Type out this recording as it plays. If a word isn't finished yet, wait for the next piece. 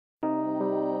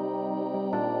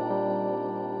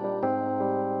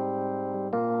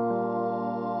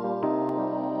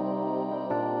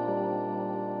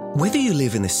Whether you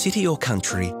live in the city or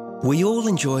country, we all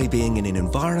enjoy being in an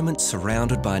environment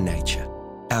surrounded by nature.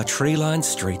 Our tree-lined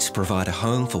streets provide a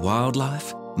home for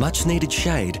wildlife, much-needed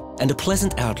shade, and a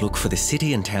pleasant outlook for the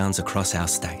city and towns across our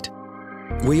state.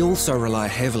 We also rely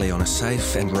heavily on a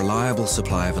safe and reliable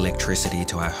supply of electricity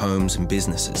to our homes and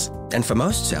businesses. And for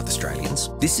most South Australians,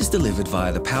 this is delivered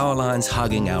via the power lines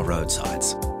hugging our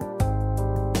roadsides.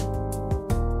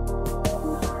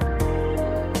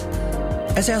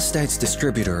 As our state's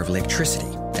distributor of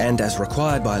electricity, and as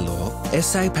required by law,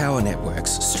 SA Power Networks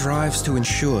strives to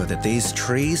ensure that these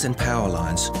trees and power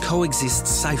lines coexist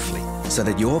safely so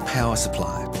that your power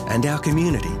supply and our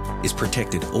community is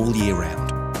protected all year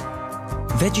round.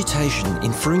 Vegetation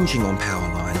infringing on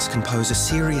power lines can pose a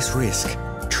serious risk.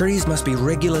 Trees must be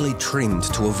regularly trimmed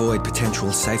to avoid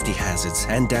potential safety hazards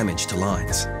and damage to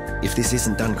lines. If this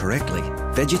isn't done correctly,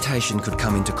 vegetation could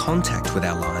come into contact with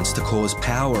our lines to cause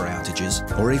power outages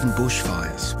or even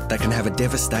bushfires that can have a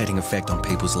devastating effect on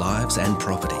people's lives and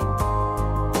property.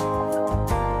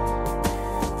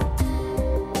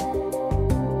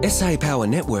 SA Power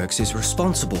Networks is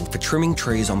responsible for trimming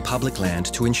trees on public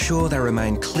land to ensure they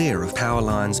remain clear of power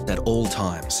lines at all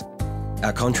times.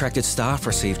 Our contracted staff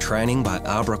receive training by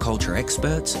arboriculture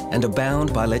experts and are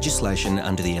bound by legislation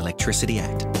under the Electricity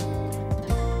Act.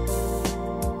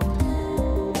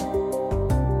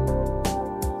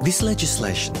 This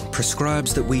legislation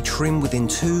prescribes that we trim within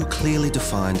two clearly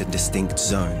defined and distinct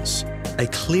zones. A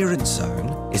clearance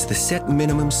zone is the set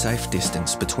minimum safe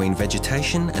distance between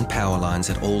vegetation and power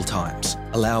lines at all times,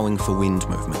 allowing for wind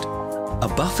movement.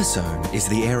 A buffer zone is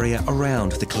the area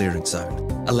around the clearance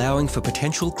zone, allowing for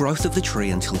potential growth of the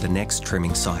tree until the next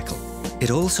trimming cycle.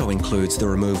 It also includes the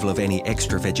removal of any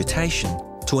extra vegetation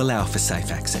to allow for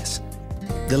safe access.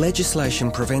 The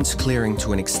legislation prevents clearing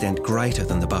to an extent greater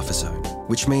than the buffer zone,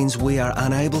 which means we are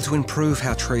unable to improve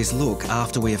how trees look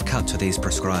after we have cut to these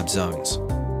prescribed zones.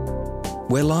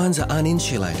 Where lines are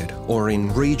uninsulated or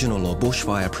in regional or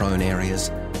bushfire-prone areas,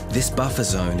 this buffer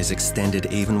zone is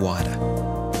extended even wider.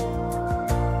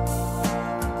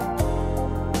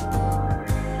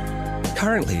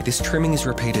 Currently, this trimming is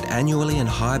repeated annually in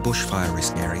high bushfire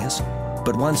risk areas,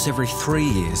 but once every 3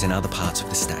 years in other parts of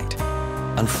the state.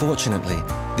 Unfortunately,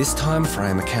 this time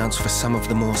frame accounts for some of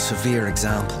the more severe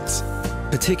examples,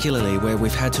 particularly where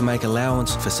we've had to make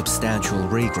allowance for substantial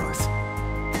regrowth.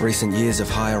 Recent years of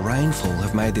higher rainfall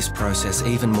have made this process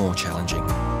even more challenging.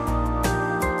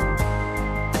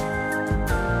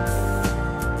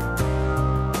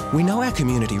 We know our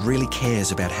community really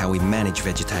cares about how we manage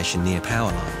vegetation near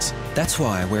power lines. That's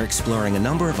why we're exploring a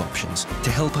number of options to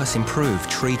help us improve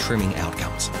tree trimming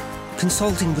outcomes.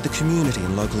 Consulting with the community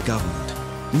and local government,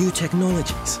 new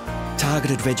technologies,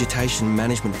 targeted vegetation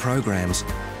management programs,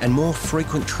 and more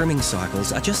frequent trimming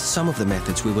cycles are just some of the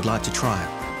methods we would like to trial.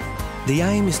 The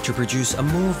aim is to produce a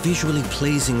more visually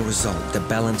pleasing result that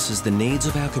balances the needs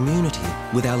of our community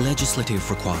with our legislative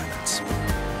requirements.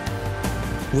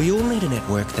 We all need a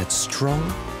network that's strong,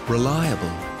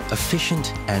 reliable,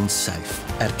 efficient and safe.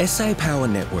 At SA Power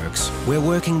Networks, we're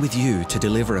working with you to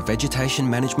deliver a vegetation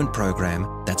management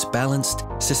program that's balanced,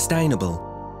 sustainable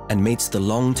and meets the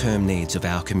long-term needs of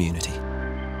our community.